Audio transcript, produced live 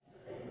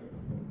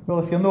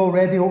Well, if you're not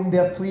already open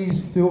there,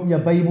 please do open your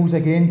Bibles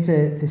again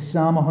to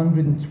Psalm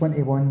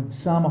 121.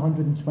 Psalm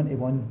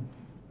 121.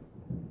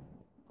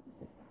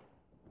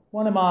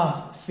 One of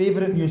my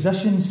favourite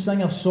musicians,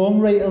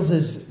 singer-songwriters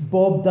is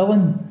Bob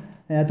Dylan.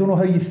 I don't know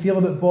how you feel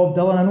about Bob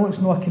Dylan. I know it's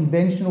not a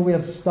conventional way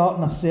of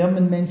starting a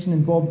sermon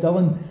mentioning Bob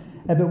Dylan.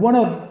 But one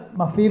of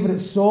my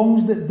favourite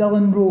songs that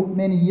Dylan wrote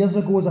many years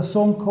ago is a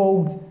song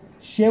called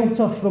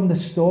Shelter from the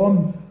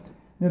Storm.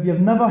 Now, if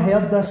you've never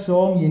heard this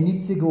song, you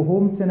need to go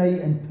home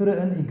tonight and put it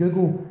into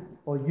Google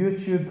or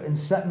YouTube and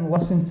sit and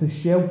listen to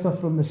Shelter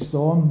from the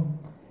Storm.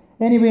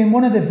 Anyway, in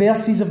one of the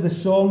verses of the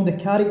song, the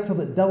character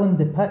that Dylan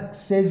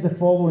depicts says the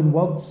following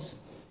words.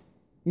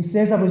 He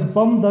says, "I was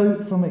burned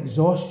out from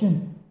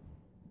exhaustion.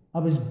 I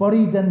was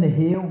buried in the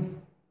hail,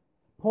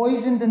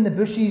 poisoned in the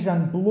bushes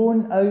and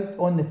blown out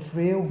on the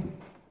trail,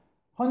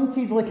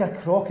 hunted like a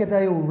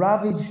crocodile,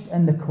 ravaged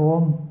in the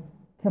corn.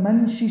 Come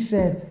in," she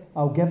said,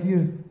 "I'll give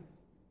you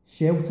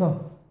shelter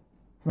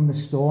from the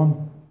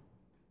storm."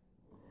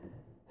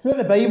 Throughout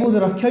the Bible,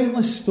 there are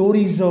countless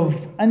stories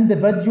of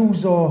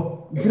individuals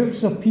or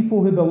groups of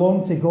people who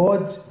belong to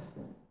God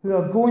who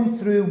are going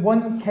through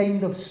one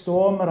kind of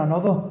storm or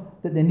another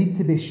that they need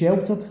to be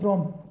sheltered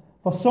from.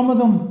 For some of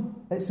them,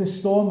 it's the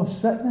storm of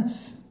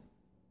sickness.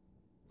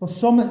 For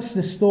some, it's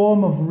the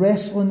storm of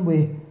wrestling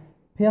with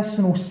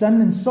personal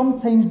sin and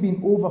sometimes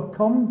being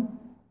overcome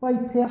by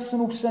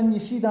personal sin. You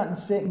see that in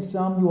 2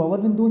 Samuel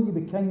 11, don't you,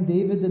 with King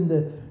David and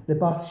the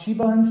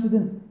Bathsheba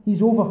incident.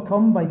 He's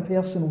overcome by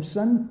personal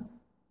sin.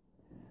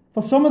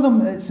 For some of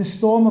them, it's the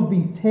storm of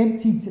being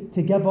tempted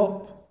to give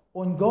up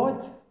on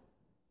God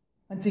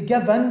and to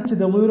give in to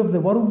the lure of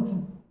the world.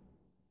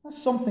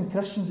 That's something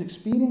Christians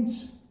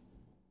experience.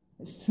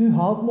 It's too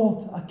hard,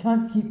 Lord. I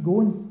can't keep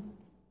going.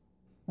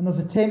 And there's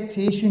a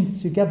temptation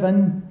to give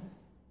in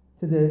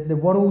to the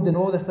world and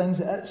all the things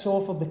that it's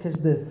offered because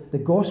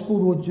the gospel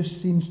road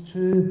just seems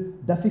too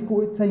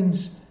difficult at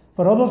times.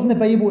 For others in the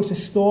Bible, it's a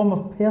storm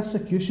of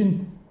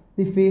persecution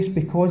they face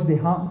because they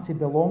happen to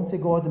belong to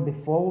God and be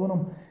following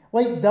Him.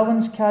 Like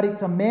Dylan's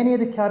character, many of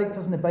the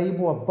characters in the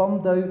Bible are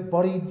burned out,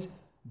 buried,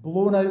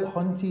 blown out,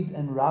 hunted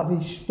and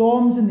ravished.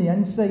 Storms in the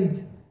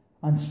inside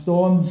and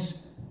storms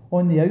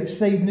on the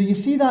outside. Now you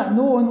see that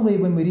not only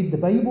when we read the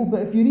Bible,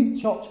 but if you read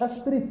church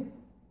history,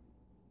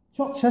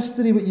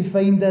 what you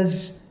find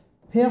is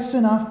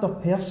person after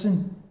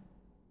person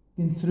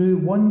going through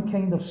one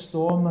kind of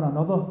storm or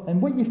another.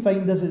 And what you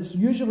find is it's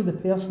usually the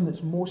person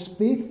that's most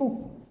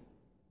faithful.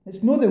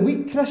 It's not the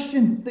weak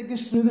Christian that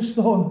goes through the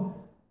storm.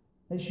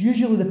 It's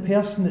usually the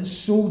person that's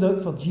sold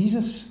out for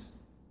Jesus.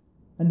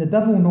 And the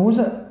devil knows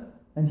it.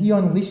 And he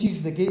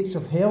unleashes the gates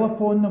of hell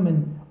upon them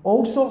and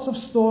all sorts of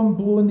storm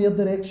blow in their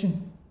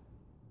direction.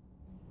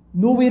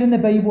 Nowhere in the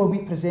Bible are we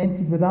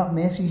presented with that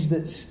message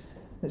that's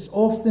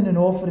often and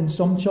often in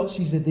some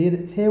churches today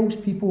that tells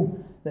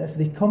people that if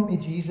they come to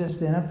Jesus,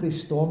 then every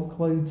storm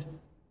cloud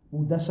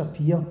will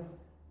disappear.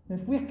 Now,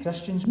 if we're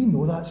Christians, we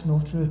know that's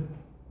not true.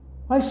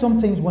 I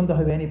sometimes wonder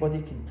how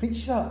anybody can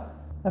preach that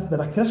if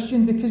they're a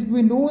Christian, because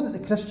we know that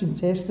the Christian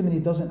testimony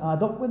doesn't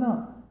add up with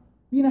that.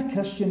 Being a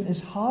Christian is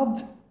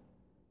hard.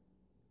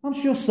 I'm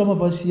sure some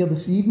of us here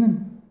this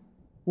evening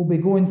will be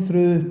going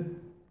through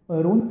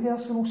our own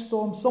personal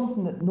storm,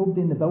 something that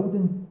nobody in the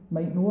building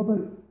might know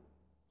about.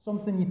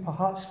 Something you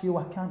perhaps feel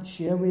I can't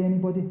share with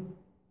anybody.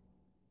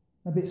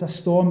 Maybe it's a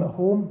storm at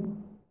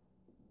home,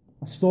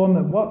 a storm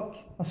at work,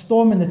 a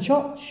storm in the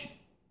church.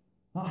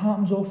 That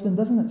happens often,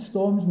 doesn't it?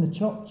 Storms in the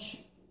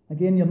church.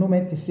 Again, you're not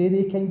meant to say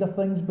these kind of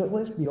things, but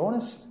let's be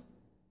honest.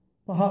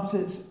 Perhaps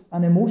it's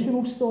an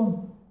emotional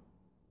storm.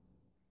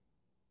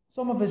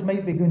 Some of us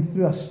might be going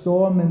through a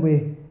storm and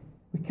we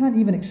can't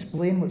even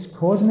explain what's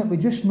causing it. We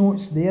just know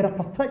it's there, a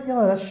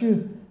particular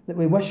issue that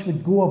we wish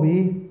would go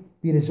away,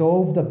 be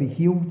resolved or be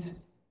healed.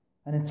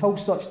 And until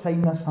such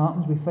time this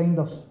happens, we find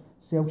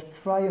ourselves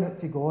crying out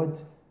to God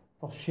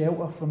for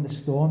shelter from the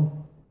storm.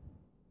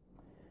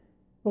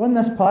 Well, in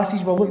this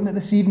passage we're looking at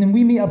this evening,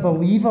 we meet a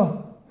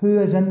believer who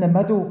is in the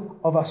middle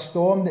of a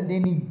storm that they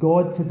need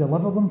God to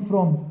deliver them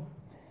from.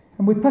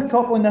 And we pick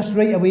up on this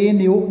right away in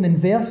the opening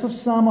verse of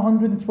Psalm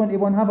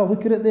 121. Have a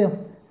look at it there,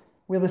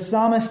 where the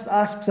psalmist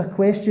asks a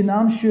question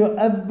I'm sure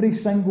every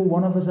single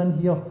one of us in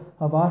here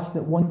have asked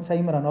at one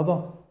time or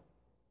another.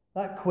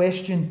 That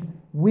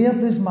question, where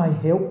does my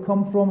help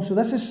come from? So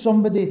this is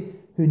somebody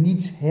who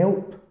needs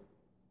help.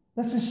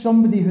 This is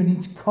somebody who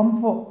needs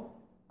comfort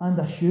and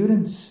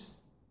assurance.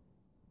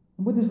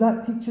 And what does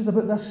that teach us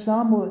about this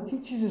psalm? Well, it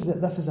teaches us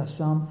that this is a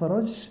psalm for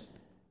us.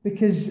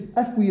 Because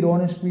if we're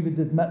honest, we would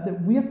admit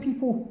that we're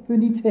people who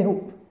need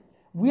help.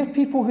 We're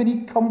people who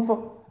need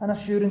comfort and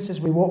assurance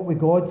as we walk with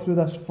God through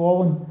this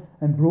fallen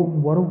and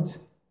broken world.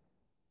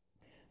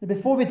 Now,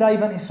 before we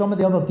dive into some of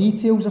the other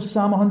details of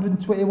Psalm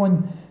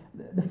 121,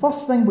 the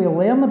first thing we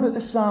learn about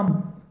the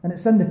psalm, and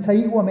it's in the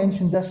title, I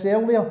mentioned this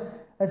earlier,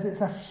 is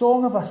it's a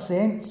song of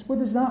ascents. What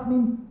does that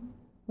mean?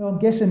 Well, I'm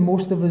guessing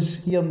most of us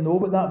here know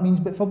what that means,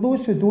 but for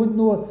those who don't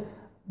know,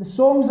 the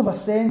songs of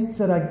ascents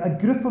are a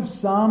group of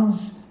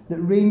psalms that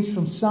range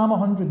from Psalm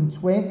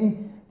 120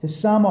 to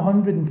Psalm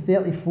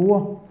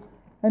 134.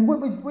 And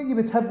what you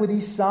would have with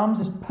these psalms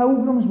is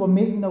pilgrims were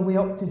making their way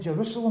up to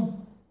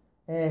Jerusalem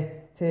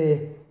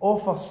to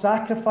offer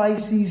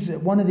sacrifices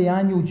at one of the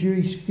annual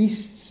Jewish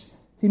feasts,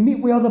 to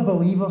meet with other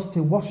believers,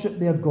 to worship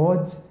their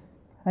God.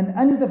 And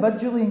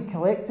individually and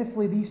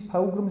collectively, these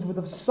pilgrims would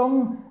have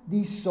sung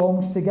these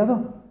songs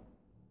together.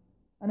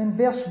 And in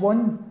verse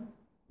 1,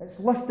 it's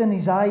lifting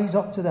his eyes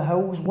up to the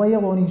hills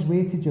while on his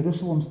way to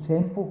Jerusalem's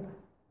temple.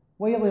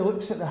 While he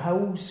looks at the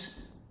hills,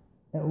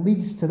 it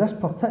leads to this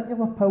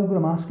particular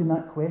pilgrim asking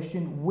that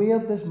question, where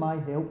does my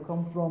help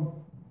come from?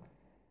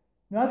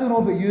 Now, I don't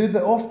know about you,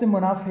 but often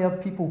when I've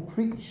heard people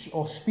preach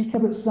or speak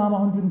about Psalm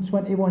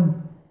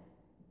 121,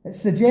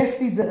 it's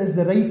suggested that as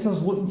the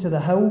writer's looking to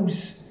the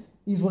hills,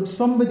 he's like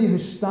somebody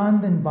who's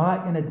standing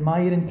back and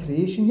admiring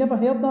creation. You ever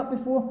heard that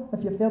before?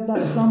 If you've heard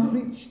that psalm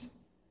preached?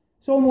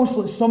 It's almost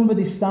like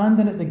somebody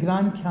standing at the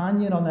Grand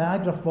Canyon or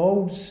Niagara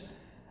Falls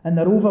and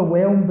they're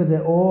overwhelmed by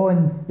the awe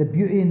and the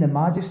beauty and the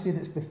majesty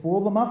that's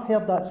before them. I've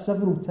heard that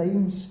several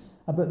times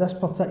about this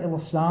particular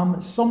psalm.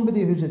 It's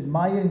somebody who's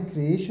admiring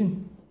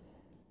creation.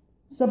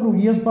 Several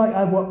years back,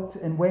 I worked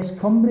in West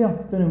Cumbria,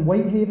 down in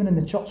Whitehaven in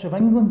the Church of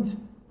England.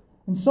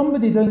 And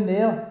somebody down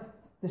there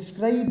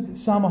described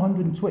Psalm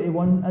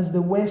 121 as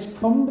the West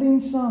Cumbrian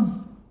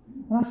psalm.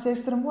 And I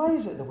says to him, why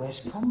is it the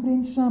West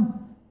Cumbrian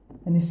psalm?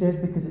 And he says,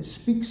 because it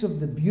speaks of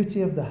the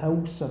beauty of the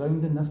hills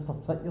surrounding this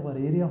particular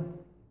area.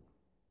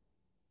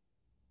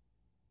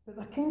 But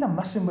they're kind of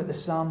missing what the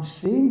psalm's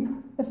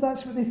saying, if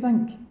that's what they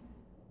think.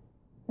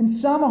 In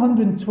Psalm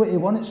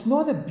 121, it's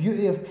not the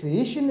beauty of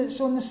creation that's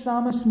on the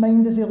psalmist's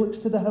mind as he looks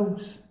to the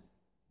hills.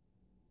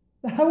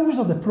 The hills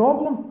are the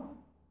problem.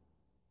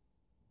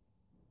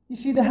 You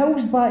see, the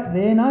hills back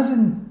then, as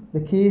in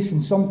the case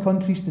in some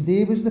countries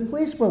today, was the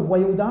place where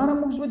wild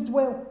animals would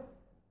dwell.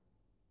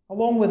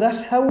 Along with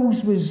this,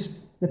 hills was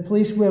the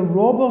place where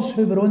robbers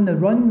who were on the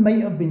run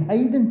might have been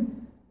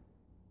hiding.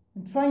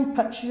 And try and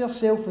picture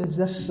yourself as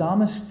this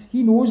psalmist.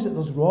 He knows that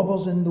there's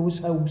robbers in those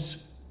hills.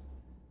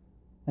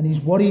 And he's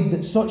worried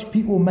that such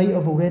people might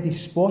have already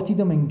spotted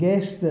him and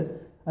guessed that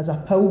as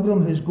a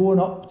pilgrim who's going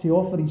up to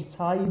offer his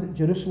tithe at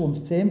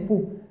Jerusalem's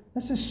temple,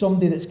 this is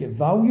somebody that's got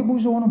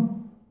valuables on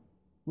him,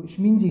 which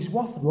means he's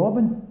worth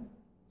robbing.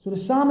 So the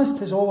psalmist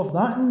has all of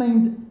that in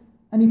mind,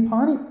 and he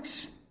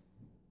panics.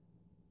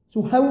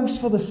 So hills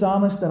for the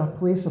psalmist are a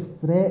place of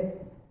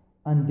threat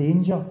and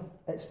danger.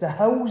 It's the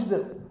hills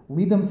that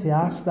lead him to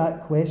ask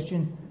that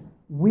question,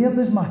 where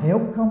does my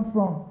help come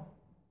from?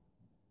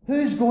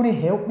 Who's going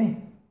to help me?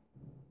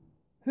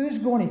 Who's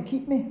going to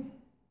keep me?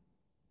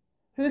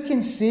 Who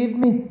can save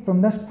me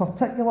from this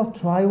particular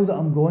trial that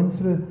I'm going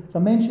through? As I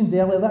mentioned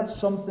earlier, that's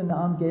something that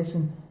I'm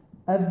guessing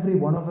every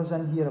one of us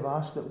in here have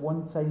asked at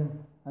one time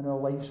in our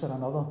lives or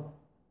another.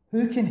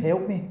 Who can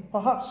help me?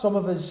 Perhaps some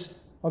of us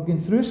are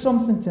going through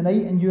something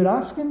tonight and you're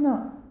asking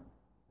that.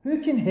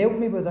 Who can help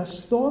me with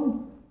this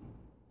storm?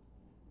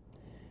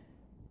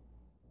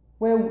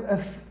 Well,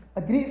 if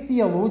a great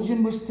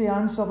theologian was to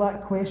answer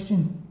that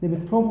question, they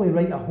would probably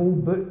write a whole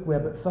book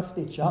with about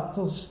 50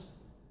 chapters.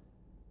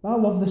 But I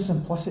love the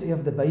simplicity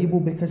of the Bible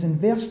because in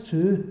verse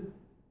 2,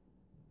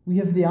 we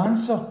have the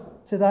answer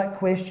to that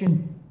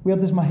question, where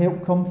does my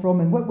help come from?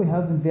 And what we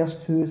have in verse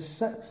 2 is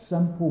 6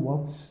 simple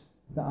words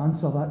that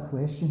answer that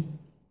question.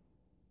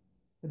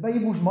 The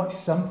Bible's much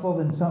simpler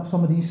than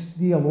some of these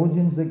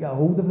theologians that get a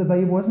hold of the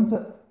Bible, isn't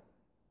it?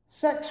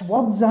 6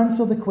 words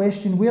answer the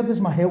question, where does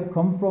my help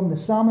come from? The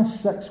psalmist's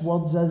 6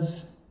 words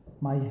is,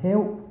 my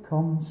help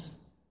comes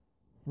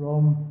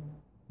from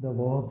the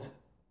Lord.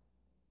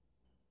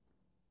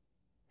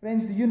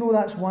 Friends, do you know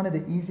that's one of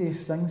the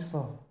easiest things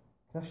for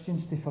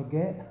Christians to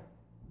forget?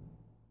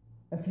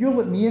 If you're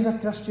like me as a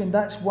Christian,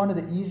 that's one of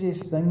the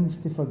easiest things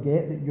to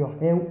forget, that your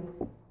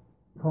help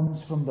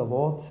comes from the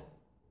Lord.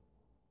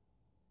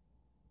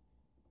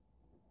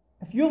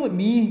 If you're like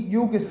me,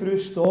 you'll go through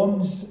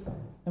storms,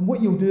 and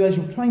what you'll do is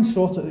you'll try and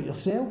sort it out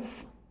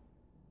yourself.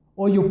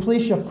 Or you'll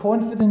place your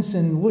confidence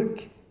and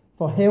look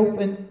for help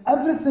in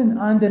everything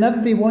and in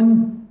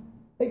everyone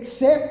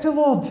except the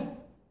Lord.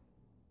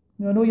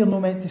 Now, I know you're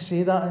not meant to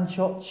say that in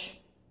church.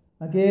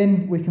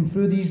 Again, we come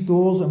through these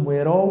doors and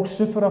we're all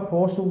super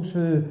apostles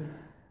who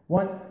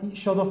want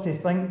each other to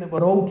think that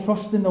we're all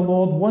trusting the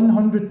Lord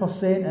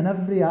 100% in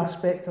every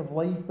aspect of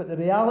life. But the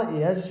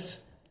reality is,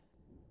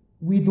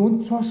 we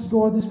don't trust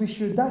God as we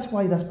should. That's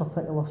why this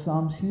particular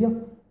psalm's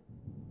here.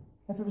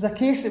 If it was a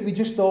case that we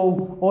just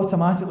all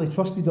automatically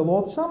trusted the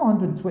Lord, Psalm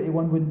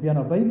 121 wouldn't be in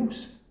our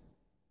Bibles.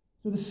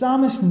 So the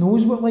psalmist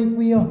knows what like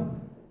we are.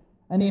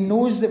 And he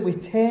knows that we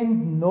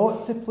tend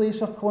not to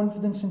place our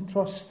confidence and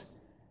trust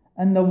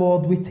in the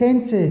Lord. We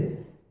tend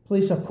to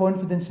place our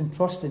confidence and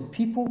trust in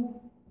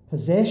people,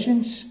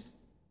 possessions,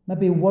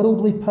 maybe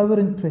worldly power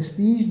and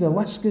prestige. The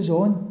list goes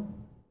on.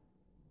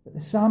 But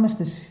the psalmist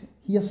is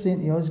here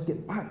saying to us,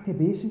 get back to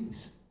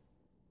basics.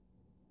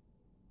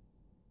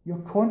 Your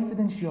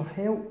confidence, your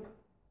help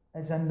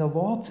is in the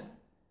Lord.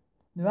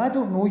 Now, I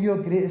don't know your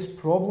greatest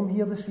problem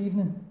here this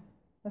evening.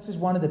 This is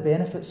one of the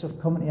benefits of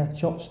coming to a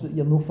church that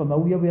you're not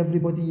familiar with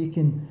everybody. You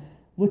can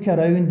look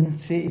around and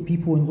say to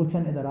people and look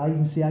into their eyes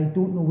and say, I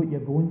don't know what you're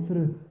going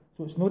through.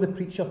 So it's not the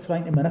preacher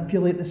trying to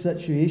manipulate the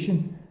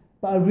situation,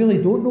 but I really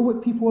don't know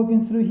what people are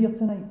going through here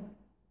tonight.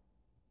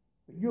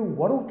 But your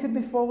world could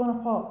be falling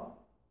apart.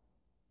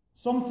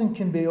 Something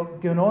can be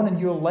going on in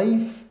your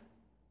life,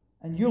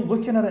 and you're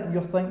looking at it and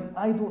you're thinking,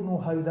 I don't know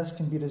how this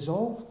can be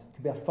resolved. It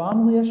could be a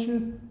family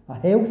issue, a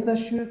health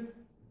issue.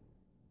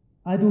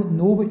 I don't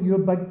know what your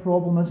big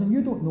problem is, and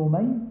you don't know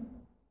mine.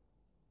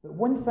 But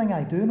one thing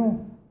I do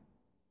know,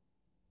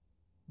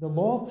 the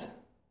Lord,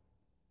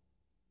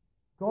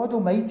 God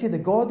Almighty, the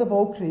God of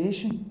all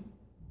creation,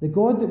 the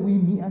God that we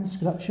meet in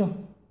Scripture,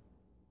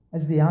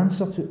 is the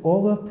answer to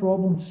all our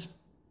problems.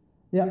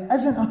 There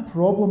isn't a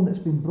problem that's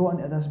been brought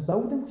into this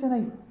building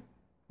tonight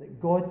that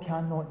God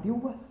cannot deal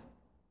with.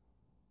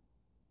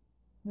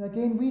 Now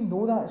again, we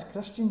know that as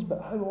Christians,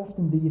 but how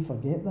often do you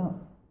forget that?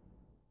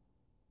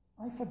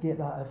 I forget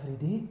that every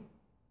day.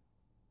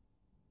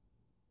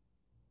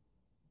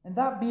 And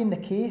that being the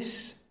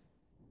case,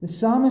 the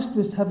psalmist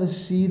would have us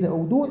see that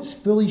although it's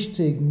foolish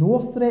to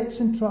ignore threats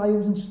and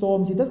trials and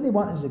storms, he doesn't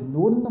want us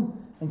ignoring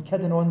them and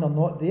kidding on they're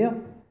not there.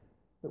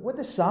 But what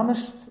the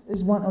psalmist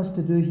is wanting us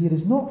to do here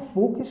is not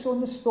focus on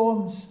the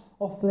storms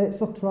or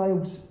threats or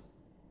trials.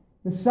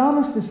 The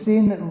psalmist is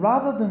saying that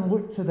rather than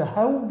look to the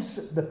hills,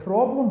 the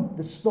problem,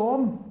 the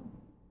storm,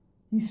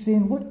 he's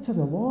saying look to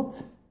the Lord,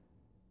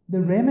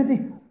 the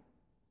remedy.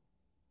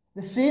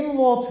 The same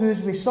Lord who,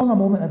 as we sung a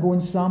moment ago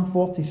in Psalm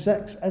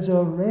 46, is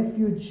our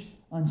refuge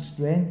and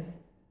strength,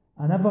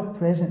 an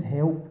ever-present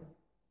help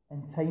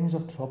in times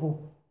of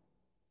trouble.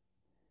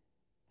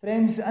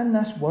 Friends, in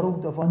this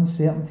world of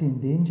uncertainty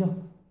and danger,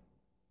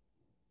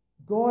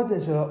 God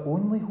is our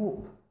only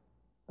hope,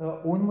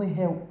 our only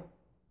help,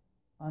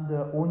 and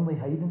our only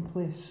hiding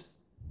place.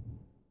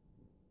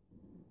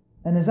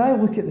 And as I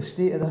look at the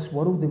state of this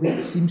world, the way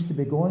it seems to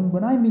be going,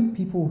 when I meet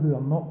people who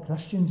are not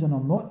Christians and are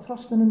not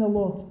trusting in the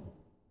Lord,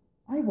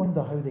 I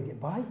wonder how they get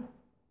by.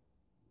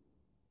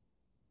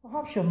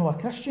 Perhaps you're not a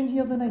Christian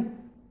here tonight.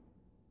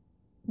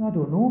 I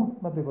don't know.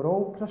 Maybe we're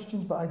all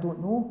Christians, but I don't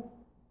know.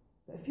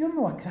 But if you're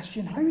not a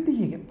Christian, how do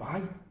you get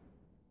by?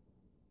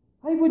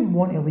 I wouldn't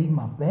want to leave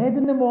my bed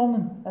in the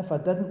morning if I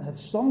didn't have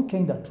some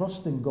kind of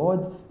trust in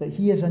God that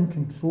He is in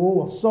control,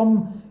 or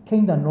some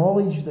kind of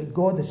knowledge that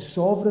God is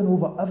sovereign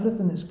over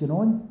everything that's going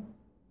on.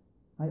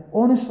 I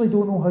honestly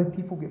don't know how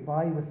people get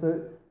by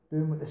without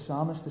doing what the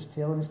psalmist is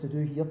telling us to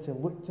do here, to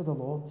look to the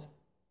Lord.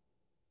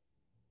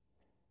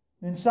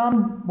 In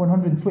Psalm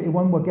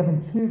 121, we're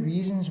given two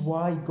reasons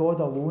why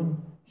God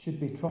alone should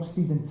be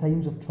trusted in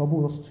times of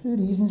trouble. There's two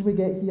reasons we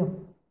get here.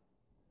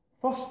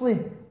 Firstly,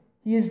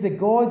 He is the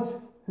God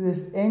who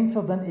has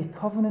entered into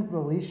covenant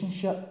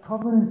relationship,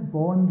 covenant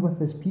bond with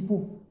His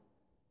people.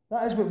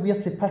 That is what we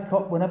are to pick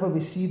up whenever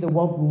we see the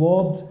word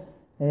Lord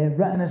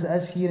written as it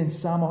is here in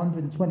Psalm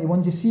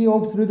 121. Do you see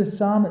all through the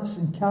psalm it's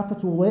in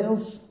capital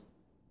letters?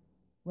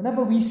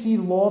 Whenever we see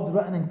Lord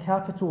written in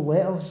capital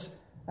letters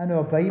in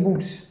our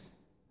Bibles,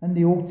 in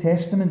the Old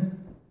Testament,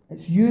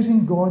 it's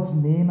using God's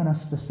name in a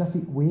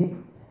specific way.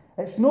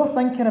 It's not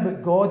thinking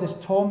about God as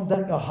Tom,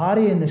 Dick or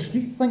Harry in the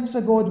street thinks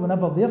of God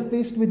whenever they're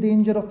faced with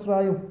danger or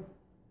trial.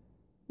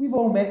 We've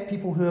all met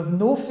people who have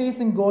no faith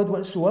in God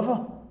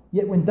whatsoever,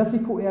 yet when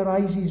difficulty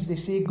arises they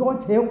say,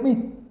 God help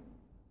me.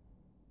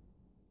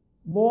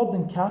 Lord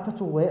in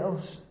capital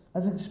letters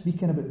isn't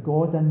speaking about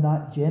God in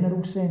that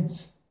general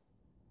sense.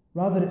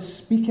 Rather, it's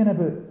speaking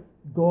about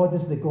God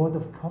as the God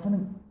of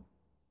covenant,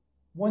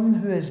 one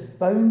who has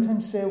bound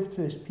Himself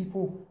to His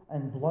people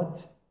in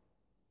blood.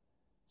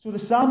 So the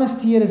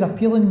psalmist here is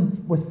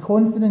appealing with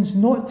confidence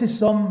not to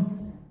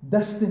some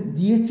distant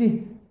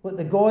deity like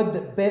the God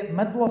that Bette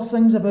Midler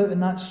sings about in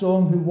that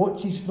song, who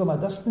watches from a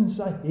distance.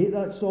 I hate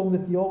that song, the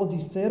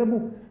theology's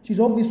terrible.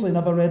 She's obviously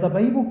never read a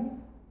Bible.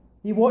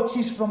 He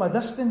watches from a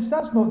distance.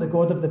 That's not the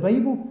God of the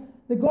Bible.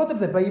 The God of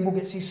the Bible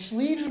gets his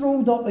sleeves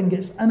rolled up and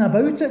gets in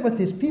about it with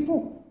His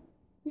people.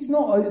 He's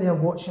not out there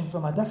watching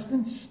from a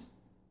distance.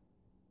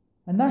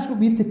 And that's what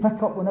we have to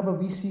pick up whenever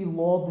we see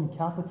Lord in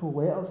capital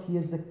letters. He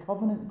is the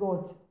covenant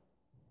God.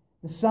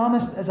 The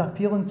psalmist is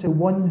appealing to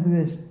one who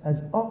is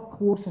as up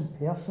close and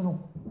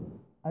personal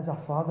as a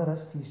father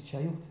is to his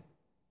child.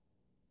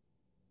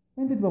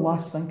 When did we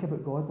last think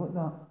about God like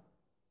that?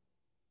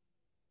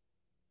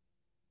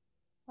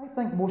 I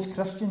think most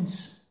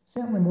Christians,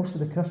 certainly most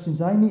of the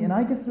Christians I meet, and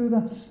I go through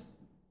this,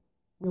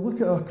 we look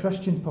at our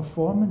Christian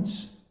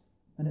performance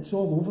and it's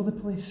all over the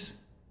place.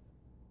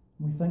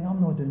 And we think,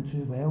 I'm not doing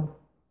too well.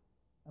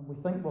 And we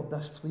think we're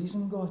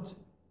displeasing God.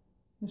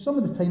 Now, some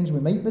of the times we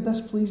might be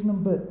displeasing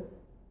Him, but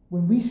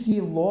when we see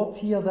Lord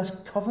here, this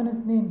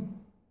covenant name,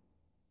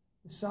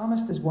 the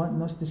psalmist is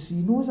wanting us to see,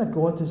 knows a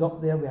God who's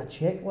up there with a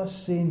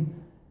checklist saying,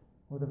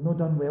 oh, they've not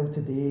done well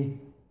today,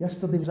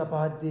 yesterday was a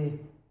bad day,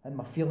 and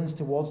my feelings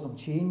towards them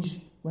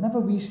changed. Whenever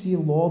we see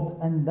Lord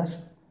in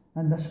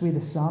this way the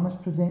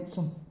psalmist presents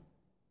Him,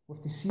 we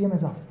have to see Him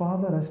as a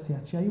father is to a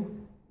child.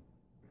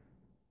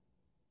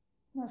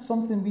 Isn't that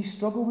something we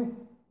struggle with?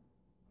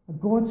 A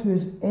God who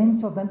has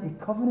entered into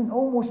covenant,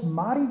 almost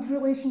marriage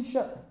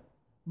relationship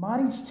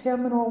marriage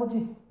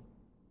terminology.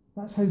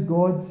 That's how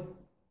God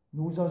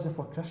knows us if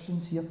we're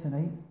Christians here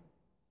tonight.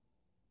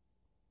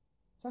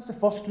 So that's the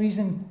first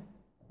reason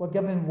we're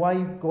given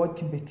why God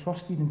can be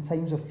trusted in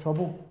times of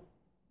trouble.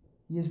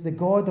 He is the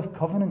God of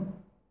covenant.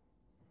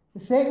 The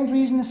second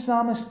reason the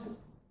psalmist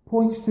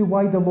points to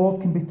why the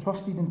Lord can be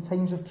trusted in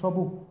times of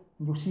trouble,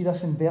 and you'll see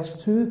this in verse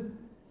 2,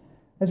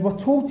 is we're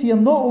told here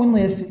not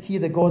only is he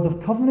the God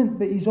of covenant,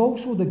 but he's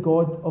also the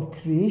God of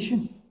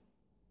creation.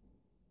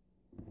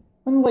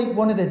 Unlike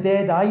one of the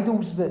dead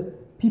idols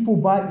that people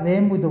back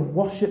then would have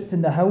worshipped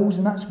in the hills,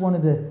 and that's one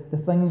of the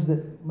things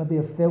that maybe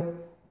have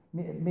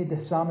made the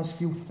psalmist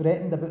feel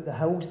threatened about the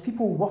hills.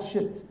 People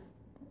worshipped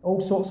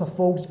all sorts of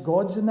false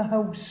gods in the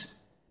hills.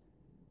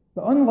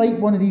 But unlike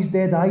one of these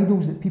dead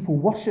idols that people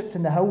worshipped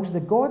in the hills,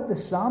 the God the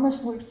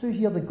psalmist looks to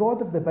here, the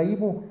God of the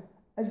Bible,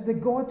 is the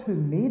God who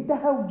made the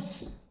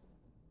hills.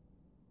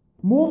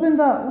 More than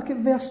that, look at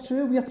verse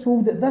 2. We are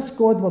told that this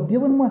God we're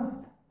dealing with,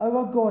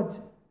 our God,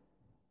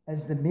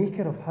 is the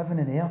maker of heaven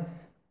and earth.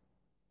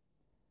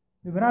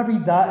 Now, when I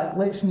read that, it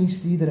lets me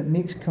see that it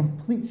makes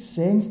complete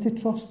sense to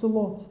trust the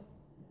Lord.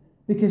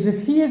 Because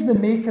if he is the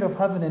maker of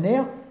heaven and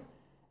earth,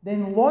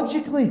 then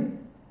logically,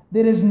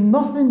 there is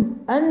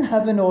nothing in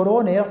heaven or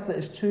on earth that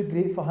is too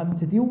great for him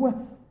to deal with.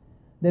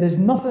 There is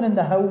nothing in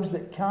the hills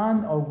that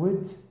can or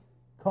would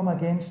come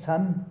against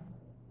him.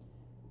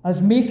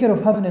 As maker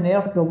of heaven and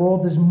earth, the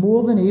Lord is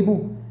more than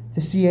able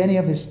to see any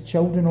of his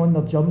children on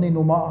their journey,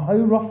 no matter how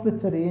rough the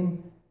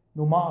terrain,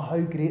 no matter how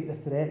great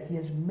the threat. He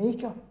is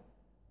maker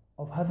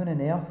of heaven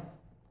and earth.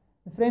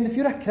 And friend, if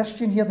you're a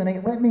Christian here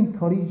tonight, let me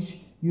encourage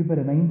you by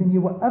reminding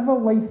you, whatever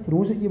life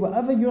throws at you,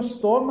 whatever your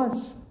storm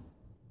is,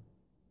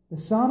 the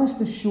psalmist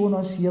has shown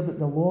us here that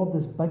the Lord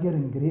is bigger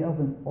and greater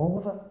than all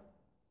of it.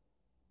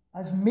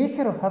 As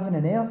maker of heaven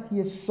and earth, he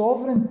is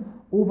sovereign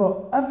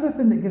over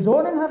everything that goes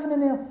on in heaven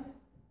and earth,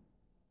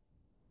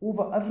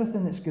 over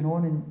everything that's going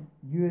on in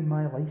you and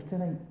my life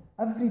tonight.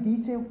 Every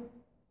detail.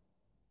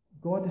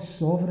 God is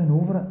sovereign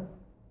over it.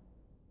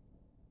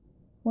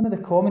 One of the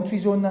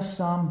commentaries on this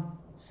psalm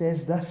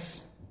says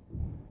this: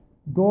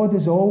 God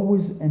is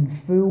always in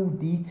full,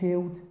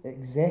 detailed,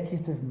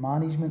 executive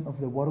management of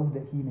the world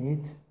that he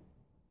made.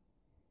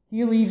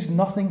 He leaves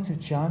nothing to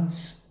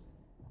chance,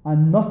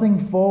 and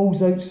nothing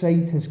falls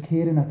outside his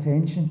care and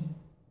attention.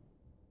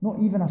 Not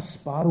even a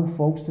sparrow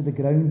falls to the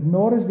ground,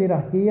 nor is there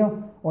a hair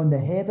on the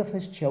head of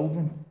his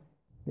children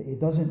that he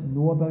doesn't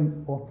know about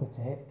or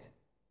protect.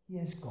 He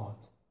is God.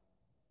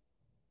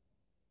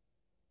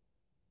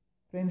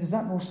 Friends, is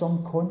that no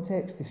some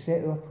context to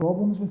set our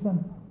problems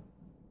within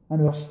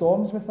and our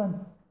storms within?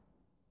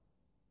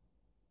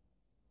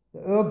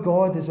 That our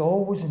God is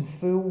always in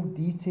full,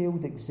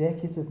 detailed,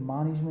 executive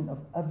management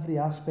of every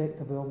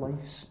aspect of our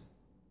lives.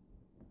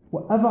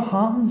 Whatever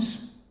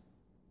happens,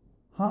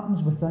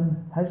 happens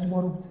within his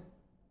world,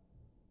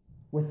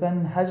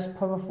 within his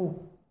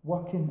powerful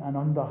working and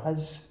under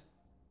his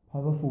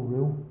powerful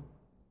rule.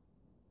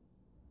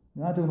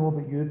 Now, I don't know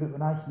about you, but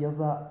when I hear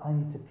that, I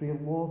need to pray,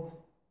 Lord,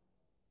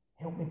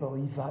 help me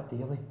believe that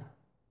daily.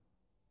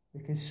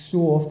 Because so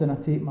often I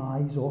take my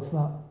eyes off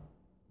that.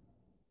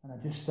 And I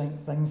just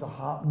think things are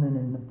happening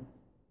and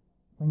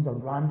things are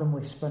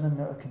randomly spinning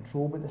out of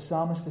control. But the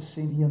psalmist is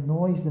saying here,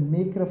 no, he's the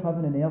maker of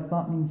heaven and earth.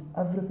 That means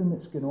everything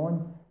that's going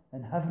on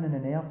in heaven and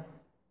in earth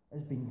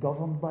is being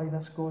governed by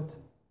this God.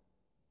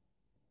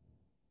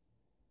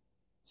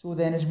 So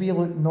then, as we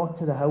look not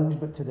to the hills,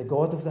 but to the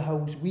God of the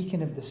hills, we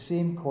can have the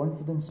same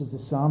confidence as the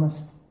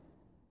psalmist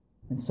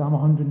in Psalm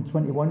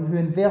 121, who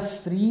in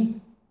verse 3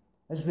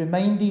 is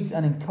reminded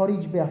and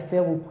encouraged by a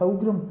fellow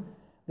pilgrim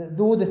that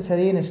though the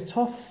terrain is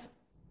tough,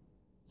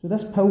 so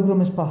this pilgrim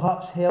has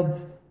perhaps heard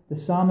the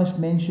psalmist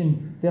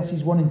mention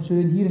verses 1 and 2,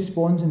 and he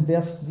responds in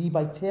verse 3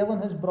 by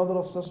telling his brother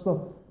or sister,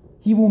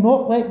 he will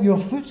not let your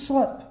foot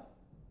slip.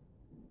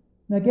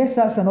 And I guess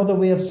that's another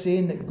way of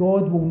saying that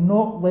God will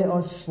not let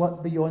us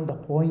slip beyond a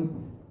point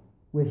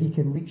where he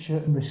can reach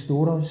out and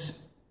restore us.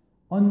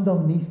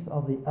 Underneath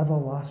are the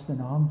everlasting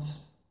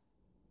arms.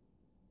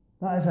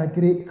 That is a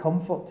great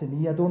comfort to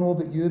me. I don't know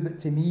about you, but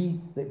to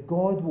me, that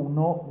God will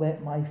not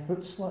let my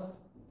foot slip.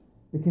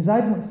 Because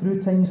I've went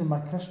through times in my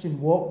Christian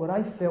walk where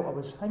I felt I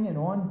was hanging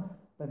on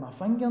by my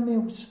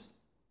fingernails.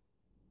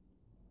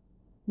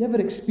 You ever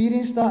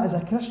experienced that as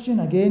a Christian?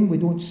 Again, we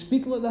don't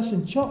speak like this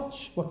in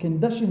church. We're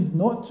conditioned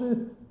not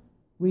to.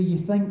 Where you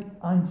think,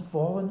 I'm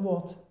fallen,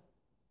 Lord.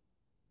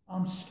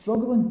 I'm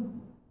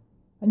struggling.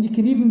 And you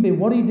can even be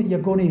worried that you're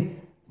going to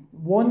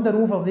wander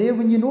over there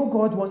when you know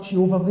God wants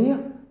you over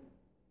there.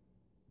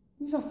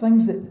 These are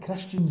things that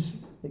Christians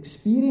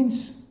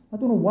experience. I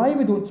don't know why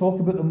we don't talk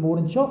about them more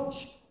in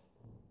church.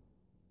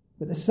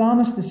 But the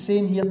psalmist is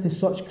saying here to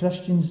such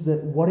Christians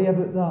that worry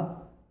about that,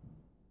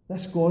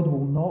 this God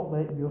will not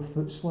let your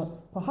foot slip.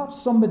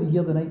 Perhaps somebody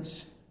here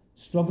tonight's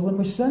struggling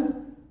with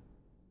sin.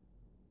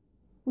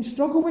 We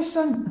struggle with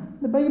sin.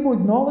 The Bible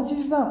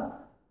acknowledges that.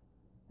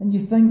 And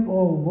you think,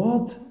 oh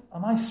Lord,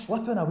 am I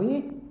slipping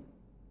away?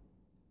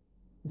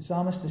 The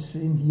psalmist is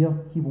saying here,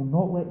 he will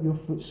not let your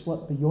foot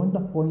slip beyond a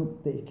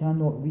point that he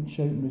cannot reach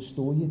out and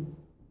restore you.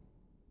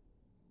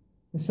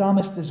 The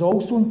psalmist is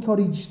also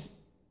encouraged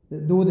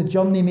that though the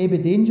journey may be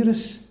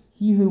dangerous,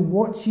 he who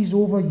watches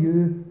over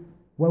you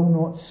will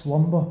not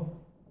slumber.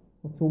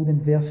 We're told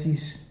in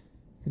verses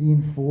 3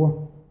 and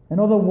 4. In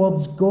other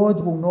words,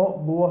 God will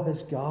not lower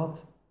his guard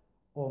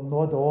or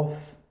nod off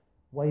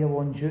while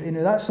on duty.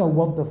 Now that's a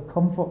word of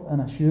comfort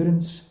and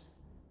assurance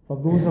for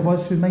those of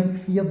us who might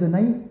fear the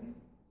night.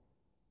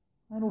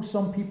 I know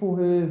some people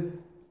who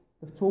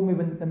have told me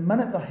when the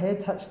minute their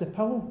head hits the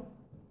pillow,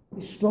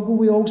 they struggle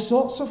with all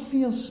sorts of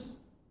fears.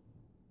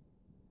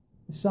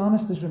 The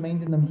psalmist is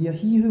reminding them here,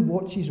 he who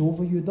watches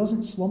over you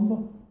doesn't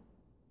slumber.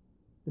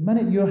 The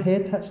minute your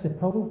head hits the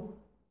pillow,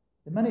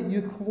 the minute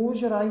you close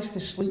your eyes to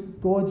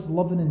sleep, God's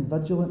loving and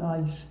vigilant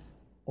eyes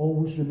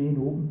always remain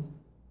opened.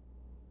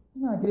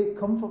 Isn't that a great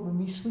comfort when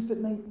we sleep at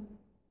night?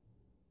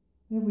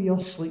 There we are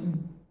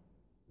sleeping,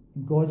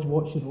 and God's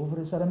watching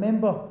over us. I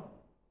remember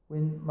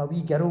when my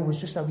wee girl was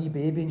just a wee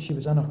baby and she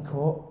was in her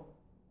cot,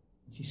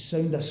 she's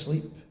sound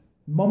asleep.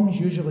 Mums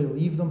usually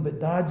leave them, but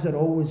dads are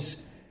always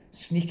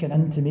sneaking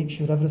in to make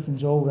sure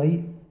everything's all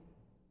right.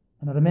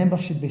 And I remember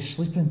she'd be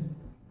sleeping,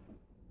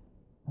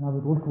 and I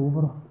would look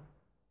over her,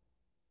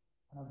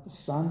 and I would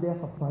just stand there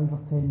for 5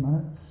 or 10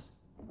 minutes.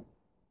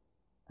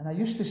 And I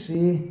used to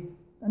say,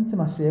 into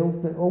myself,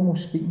 but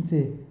almost speaking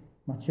to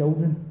my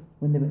children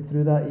when they went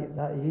through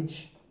that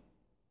age,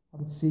 I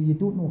would say, you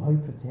don't know how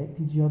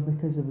protected you are,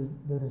 because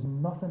there is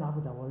nothing I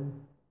would allow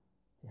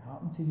to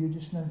happen to you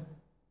just now.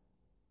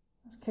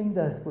 That's kind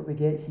of what we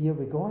get here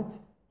with God.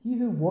 He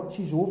who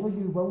watches over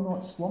you will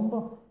not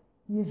slumber.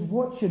 He is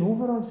watching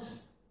over us,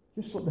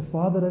 just like the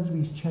Father is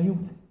with his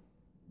child,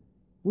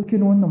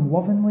 looking on them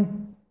lovingly,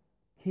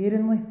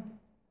 caringly.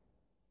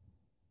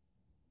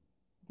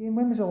 Again,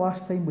 when was the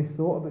last time we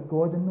thought about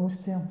God in those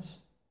terms?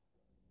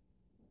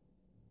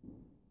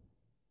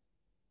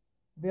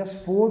 Verse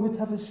 4 would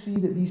have us see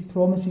that these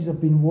promises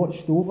have been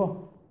watched over.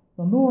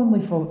 They're not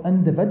only for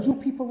individual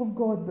people of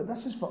God, but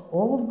this is for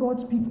all of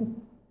God's people.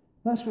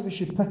 That's what we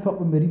should pick up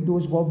when we read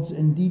those words.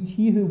 Indeed,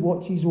 he who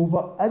watches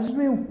over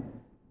Israel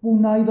will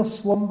neither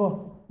slumber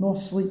nor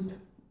sleep.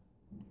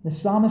 The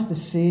psalmist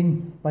is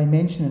saying, by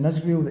mentioning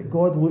Israel, that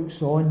God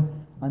looks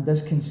on and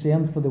is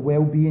concerned for the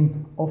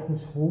well-being of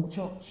his whole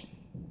church.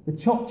 The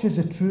church is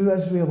the true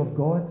Israel of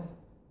God.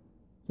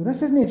 So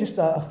this isn't just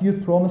a few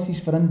promises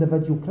for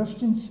individual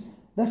Christians.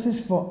 This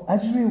is for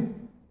Israel,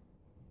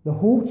 the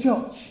whole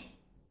church.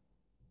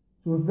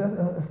 So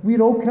if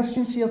we're all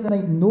Christians here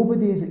tonight,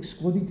 nobody is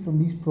excluded from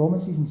these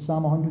promises in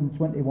Psalm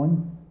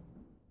 121.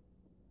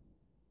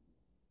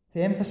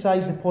 To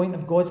emphasise the point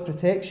of God's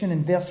protection,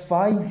 in verse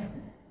 5,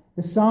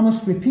 the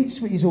psalmist repeats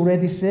what he's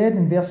already said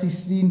in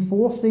verses 3 and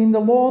 4, saying, the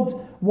Lord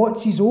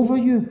watches over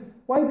you.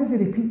 Why does he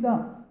repeat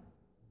that?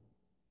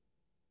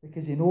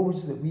 Because he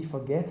knows that we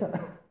forget it.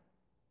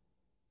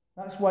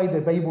 That's why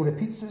the Bible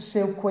repeats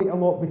itself quite a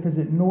lot, because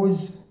it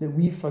knows that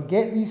we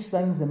forget these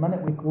things the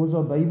minute we close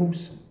our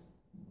Bibles.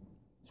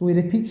 So he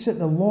repeats it,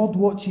 the Lord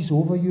watches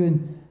over you.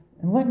 And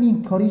let me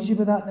encourage you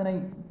with that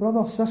tonight.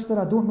 Brother, sister,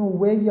 I don't know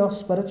where you are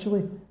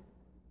spiritually,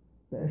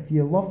 but if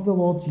you love the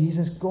Lord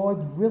Jesus,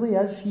 God really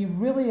is, he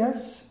really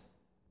is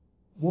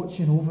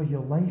watching over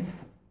your life.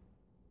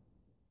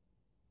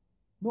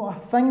 Not a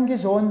thing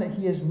goes on that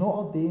he has not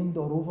ordained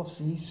or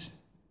oversees.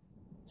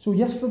 So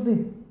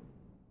yesterday,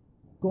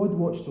 God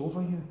watched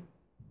over you.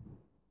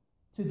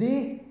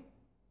 Today,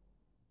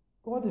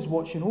 God is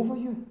watching over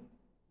you.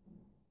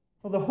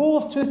 For the whole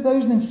of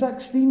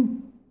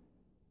 2016,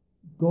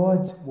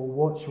 God will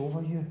watch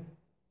over you.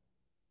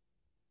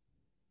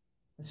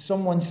 As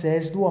someone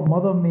says, though a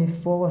mother may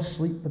fall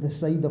asleep by the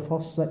side of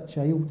her sick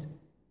child,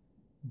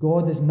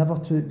 God is never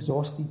too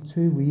exhausted,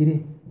 too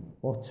weary,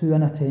 or too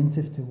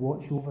inattentive to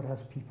watch over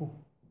his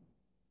people.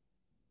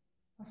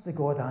 That's the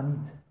God I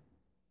need.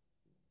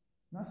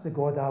 That's the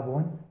God I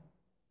want.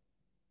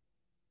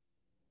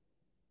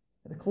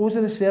 At the close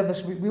of the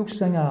service, we'll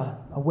sing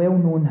a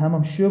well-known hymn.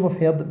 I'm sure we've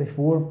heard it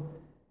before.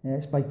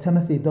 It's by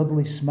Timothy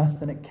Dudley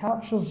Smith, and it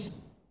captures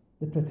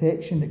the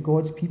protection that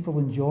God's people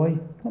enjoy.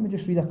 Let me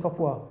just read a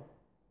couple of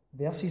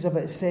verses of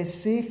it. It says,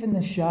 safe in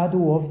the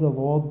shadow of the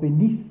Lord,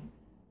 beneath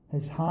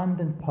his hand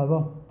and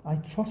power, I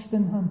trust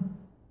in him.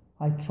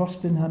 I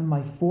trust in him,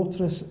 my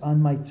fortress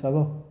and my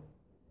tower.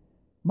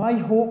 My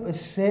hope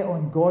is set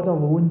on God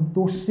alone,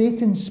 though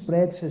Satan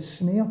spreads his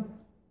snare.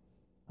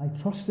 I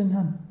trust in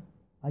him.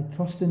 I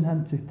trust in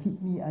him to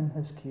keep me in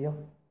his care.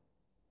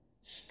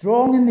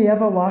 Strong in the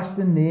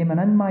everlasting name and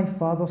in my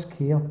Father's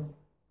care,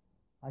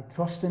 I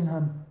trust in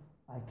him.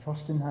 I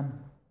trust in him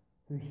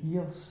who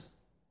hears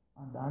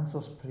and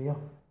answers prayer.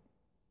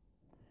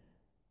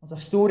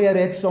 There's a story I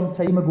read some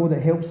time ago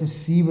that helps us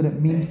see what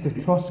it means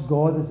to trust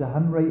God, as the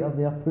hymn writer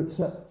there puts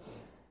it.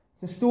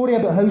 It's a story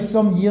about how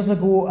some years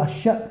ago a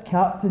ship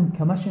captain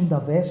commissioned a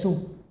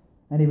vessel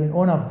and he went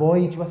on a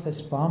voyage with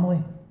his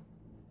family.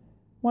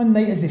 One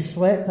night as he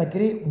slept, a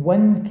great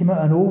wind came out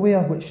of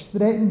nowhere which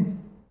threatened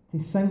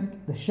to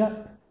sink the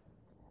ship.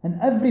 And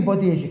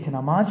everybody, as you can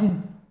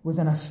imagine, was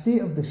in a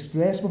state of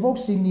distress. We've all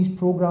seen these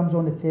programmes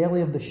on the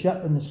telly of the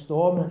ship and the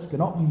storm, and it's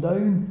going up and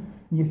down,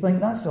 And you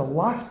think, that's the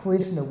last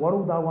place in the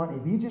world I want to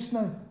be just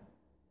now.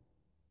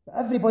 But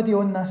everybody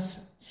on this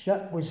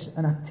ship was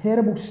in a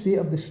terrible state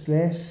of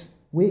distress,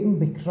 wakened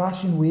by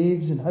crashing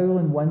waves and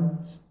howling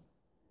winds.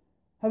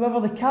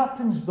 However, the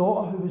captain's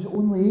daughter, who was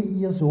only 8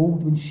 years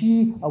old, when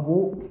she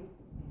awoke,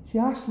 she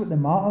asked what the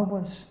matter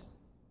was.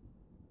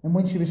 And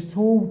when she was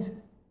told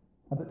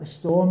about the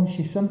storm,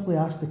 she simply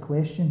asked the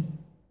question,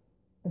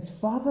 "Is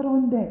Father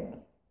on deck?"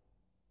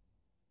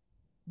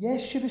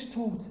 "Yes," she was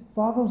told,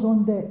 "Father's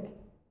on deck."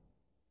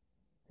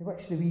 To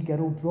which the wee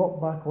girl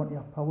dropped back onto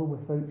her pillow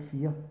without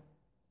fear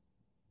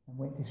and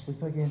went to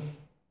sleep again.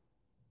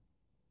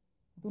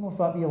 I don't know if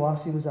that wee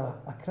lassie was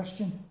a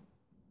Christian,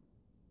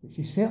 but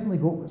she certainly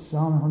got what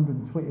Psalm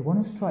 121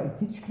 is trying to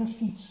teach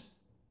Christians.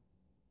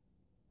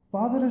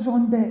 Father is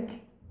on deck.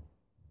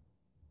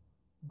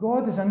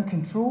 God is in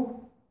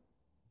control.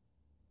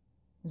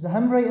 As the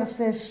hymn writer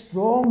says,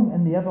 strong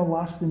in the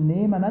everlasting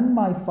name and in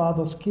my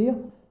Father's care,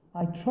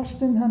 I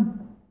trust in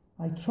him.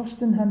 I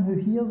trust in him who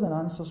hears and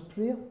answers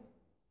prayer.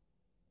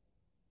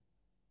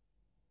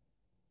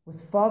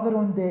 With Father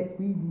on deck,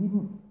 we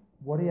needn't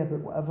worry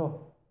about whatever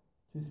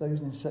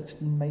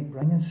 2016 might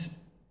bring us.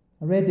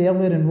 I read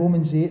earlier in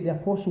Romans 8, the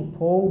Apostle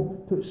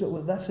Paul puts it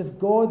like this: if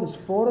God is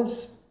for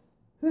us,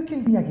 who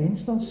can be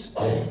against us?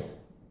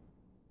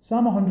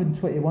 Psalm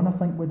 121, I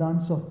think, would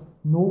answer,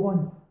 no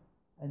one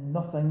and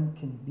nothing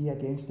can be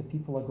against the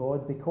people of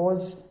God,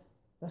 because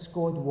this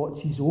God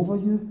watches over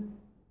you.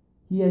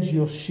 He is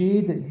your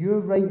shade at your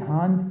right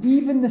hand.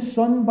 Even the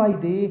sun by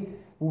day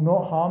will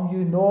not harm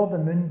you, nor the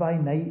moon by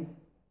night.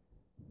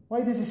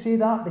 Why does he say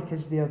that?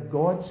 Because they are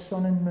God's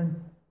sun and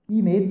moon.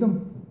 He made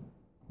them.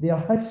 They are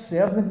his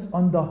servants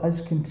under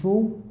his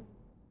control.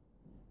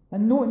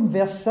 And note in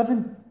verse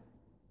 7,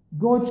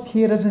 God's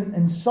care isn't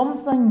in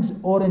some things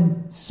or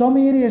in some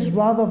areas.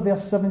 Rather,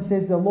 verse 7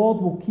 says, the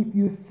Lord will keep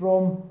you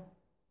from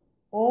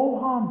all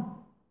harm.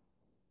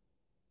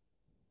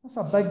 That's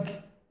a big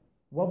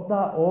word,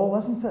 that all,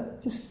 isn't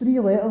it? Just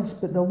 3 letters,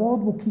 but the Lord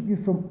will keep you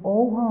from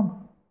all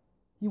harm.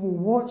 He will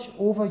watch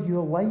over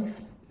your life.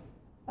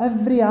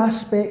 Every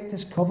aspect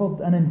is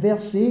covered. And in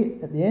verse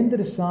 8, at the end of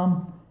the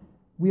psalm,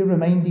 we're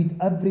reminded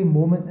every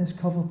moment is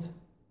covered,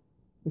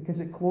 because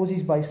it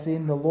closes by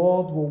saying the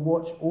Lord will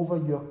watch over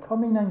your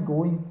coming and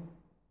going,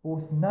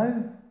 both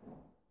now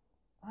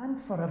and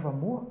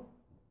forevermore.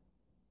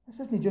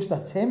 This isn't just a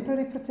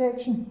temporary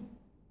protection.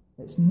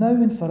 It's now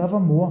and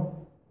forevermore.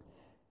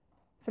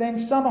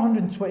 Friends, Psalm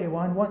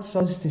 121 wants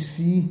us to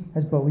see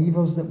as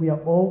believers that we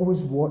are always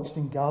watched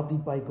and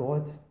guarded by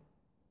God.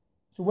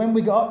 So when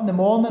we get up in the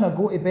morning or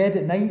go to bed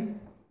at night,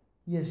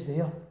 He is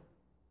there.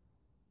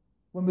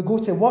 When we go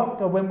to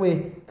work or when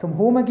we come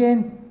home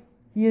again,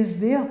 He is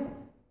there.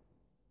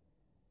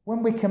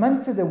 When we come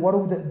into the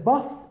world at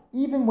birth,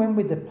 even when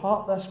we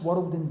depart this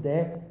world in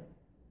death,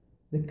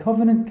 the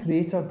covenant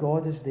creator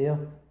God is there,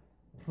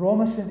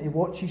 promising to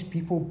watch His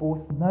people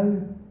both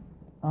now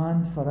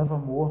and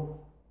forevermore.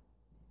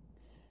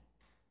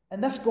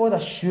 And this God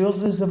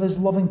assures us of His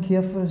loving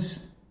care for us,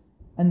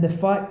 and the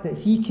fact that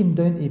He came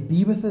down to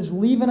be with us,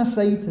 leaving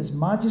aside His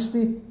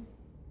majesty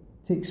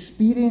to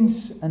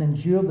experience and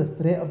endure the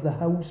threat of the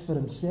hills for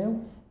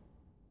Himself.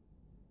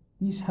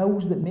 These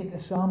hills that make the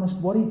psalmist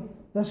worry,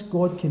 this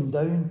God came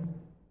down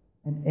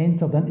and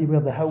entered into where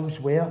the hills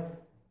were,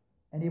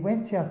 and He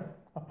went to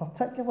a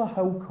particular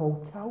hill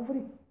called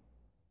Calvary.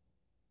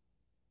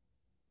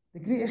 The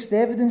greatest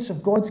evidence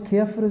of God's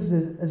care for us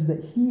is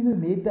that He who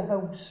made the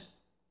hills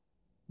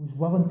was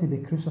willing to be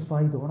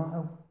crucified on a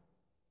hill.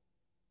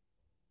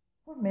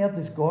 What more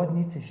does God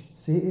need to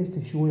say to us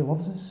to show He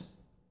loves us?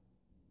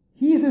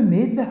 He who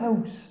made the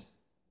hills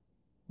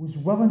was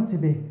willing to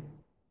be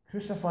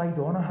crucified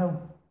on a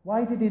hill.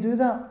 Why did He do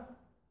that?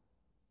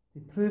 To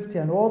prove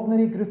to an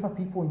ordinary group of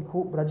people in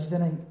Coatbridge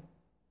tonight,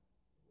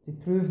 to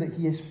prove that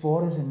He is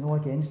for us and not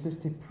against us,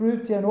 to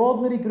prove to an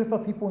ordinary group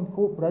of people in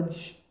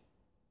Coatbridge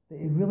that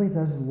He really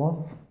does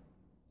love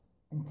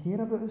and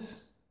care about us.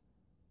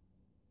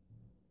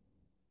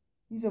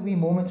 These are wee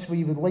moments where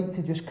you would like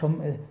to just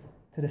come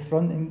to the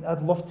front, and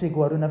I'd love to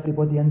go around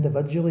everybody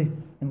individually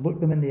and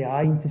look them in the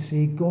eye and to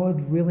say,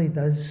 God really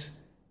does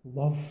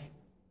love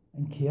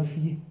and care for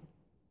you.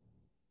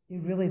 He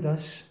really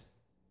does.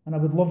 And I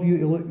would love you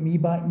to look me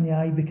back in the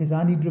eye, because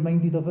I need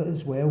reminded of it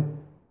as well.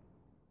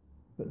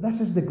 But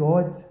this is the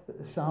God that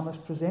the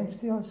psalmist presents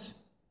to us.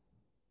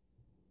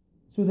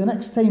 So the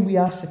next time we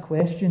ask the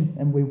question,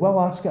 and we will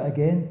ask it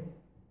again,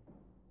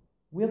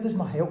 where does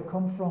my help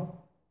come from?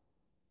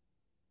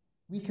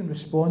 We can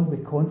respond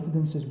with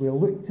confidence as we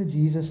look to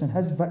Jesus and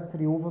His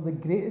victory over the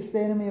greatest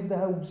enemy of the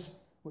hills,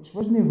 which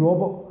wasn't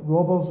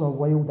robbers or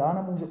wild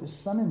animals, it was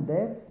sin and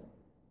death.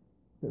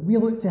 But we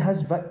look to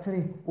His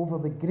victory over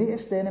the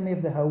greatest enemy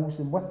of the hills,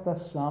 and with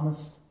this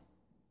psalmist,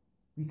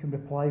 we can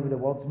reply with the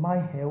words, my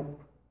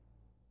help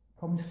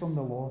comes from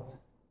the Lord,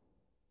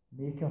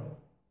 maker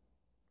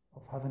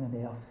of heaven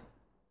and earth.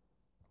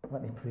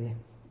 Let me pray.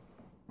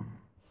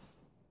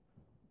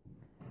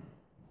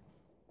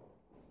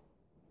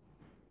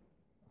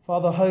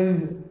 Father, how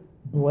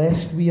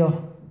blessed we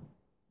are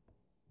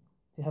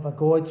to have a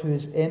God who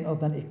has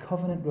entered into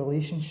covenant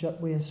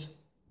relationship with us.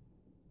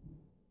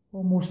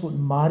 Almost like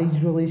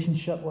marriage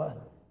relationship, like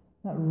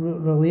that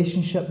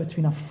relationship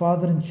between a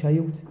father and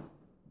child.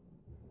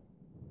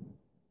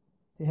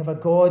 To have a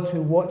God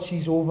who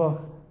watches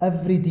over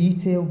every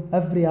detail,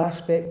 every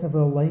aspect of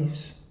our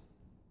lives.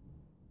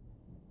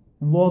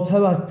 And Lord,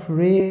 how I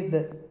pray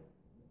that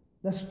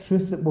this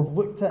truth that we've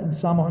looked at in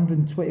Psalm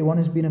 121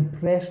 has been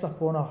impressed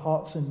upon our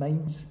hearts and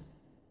minds.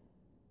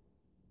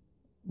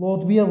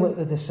 Lord, we are like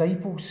the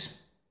disciples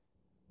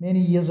many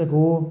years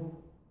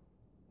ago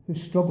who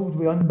struggled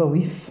with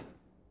unbelief,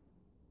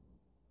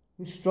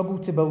 who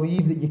struggled to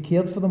believe that you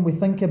cared for them. We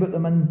think about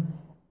them in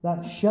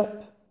that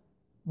ship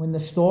when the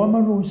storm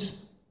arose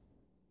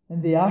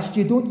and they asked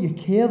you, don't you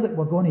care that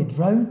we're going to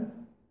drown?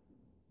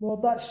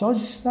 Lord, that's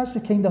us. That's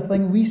the kind of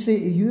thing we say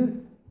to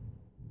you.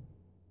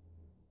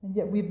 And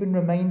yet we've been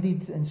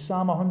reminded in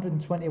Psalm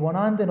 121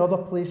 and in other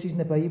places in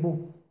the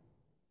Bible,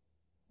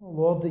 oh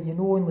Lord, that you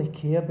not only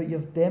care, but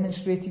you've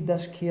demonstrated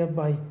this care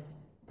by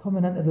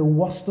coming into the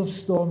worst of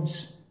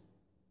storms,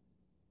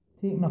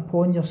 taking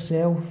upon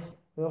yourself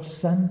our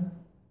sin,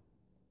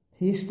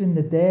 tasting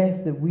the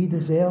death that we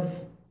deserve.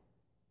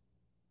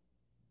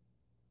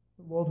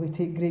 But Lord, we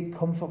take great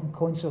comfort and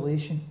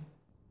consolation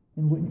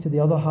in looking to the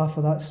other half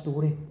of that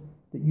story,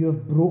 that you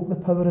have broke the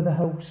power of the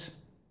house,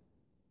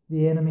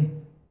 the enemy,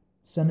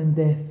 sin and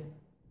death,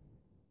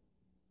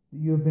 that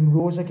you have been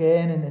rose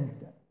again and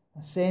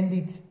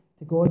ascended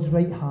to God's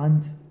right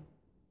hand,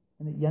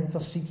 and that you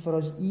intercede for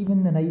us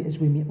even the night as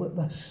we meet like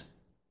this.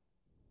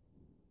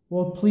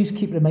 Lord, please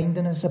keep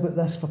reminding us about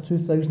this for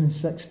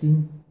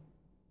 2016.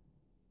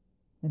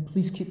 And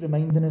please keep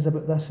reminding us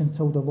about this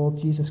until the Lord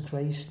Jesus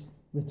Christ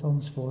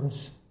returns for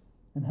us.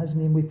 In his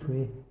name we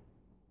pray.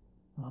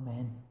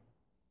 Amen.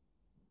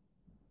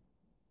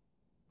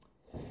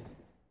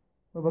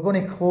 Well, we're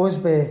going to close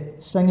by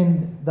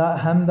singing that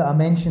hymn that I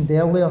mentioned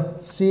earlier,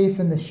 Safe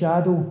in the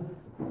Shadow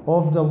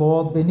of the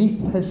Lord,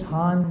 beneath his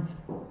hand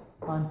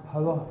and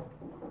power.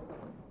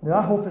 Now,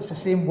 I hope it's the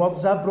same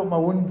words. I've brought my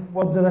own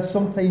words of this.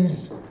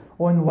 Sometimes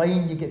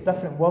online you get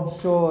different words,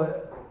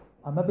 so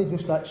I maybe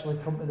just actually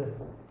come to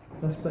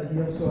this bit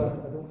here so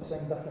I don't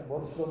sing different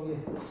words from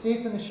you.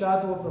 Safe in the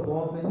shadow of the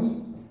Lord,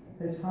 beneath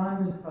his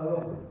hand and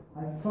power,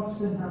 I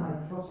trust in him,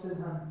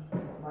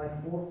 my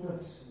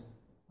fortress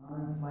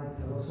and my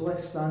pillar. So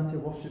let's stand to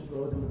worship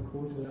God and we'll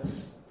close with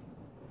this.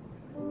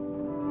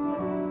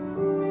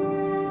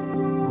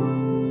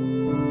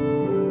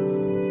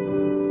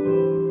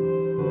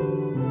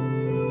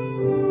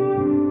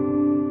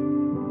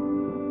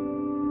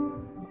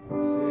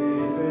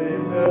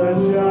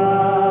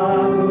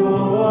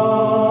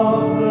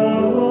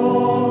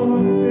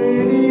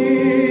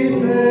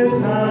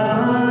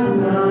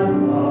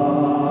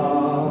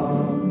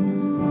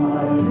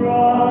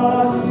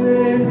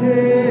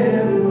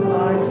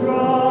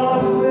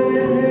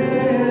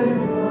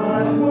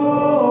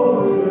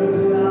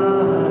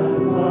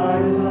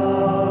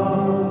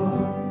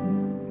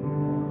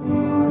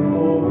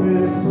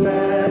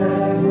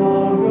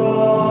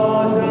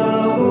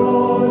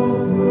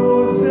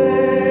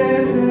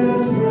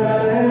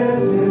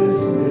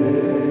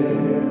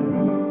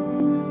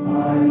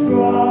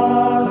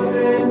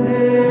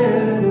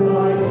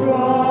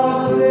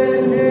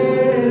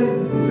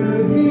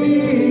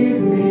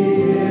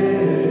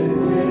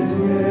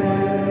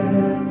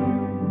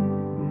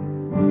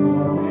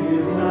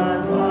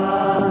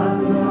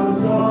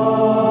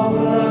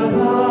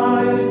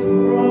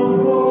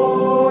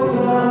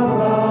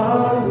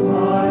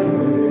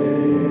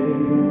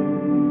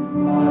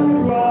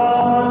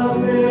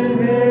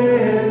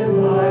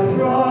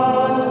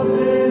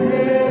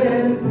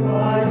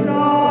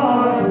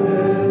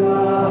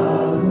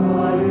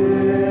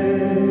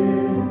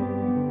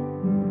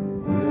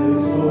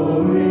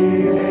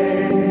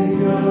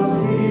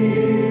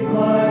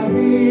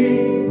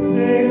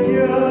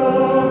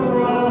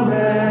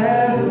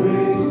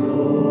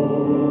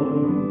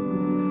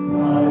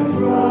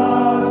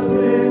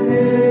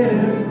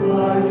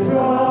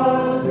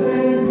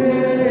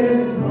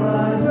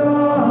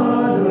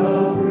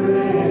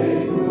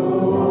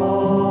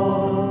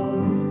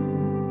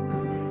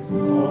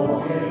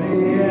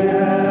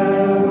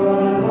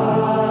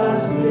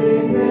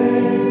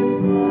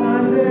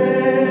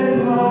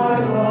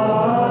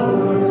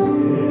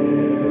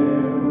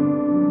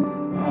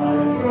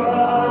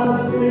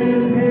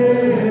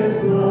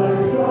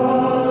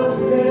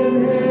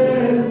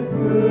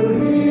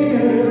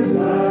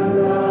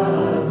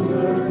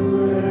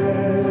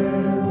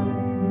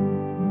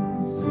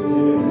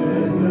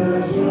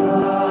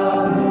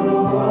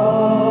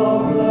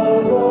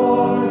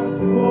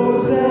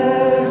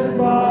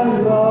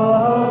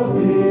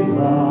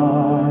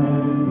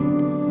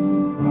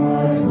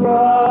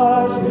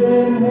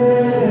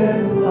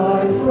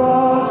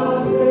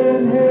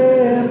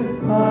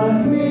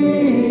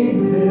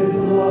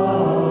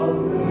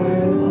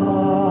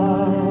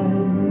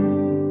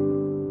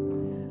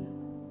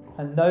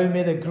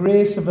 May the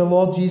grace of the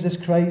Lord Jesus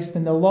Christ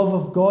and the love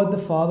of God the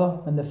Father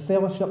and the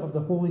fellowship of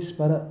the Holy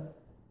Spirit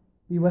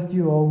be with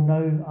you all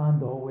now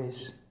and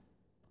always.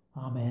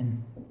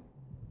 Amen.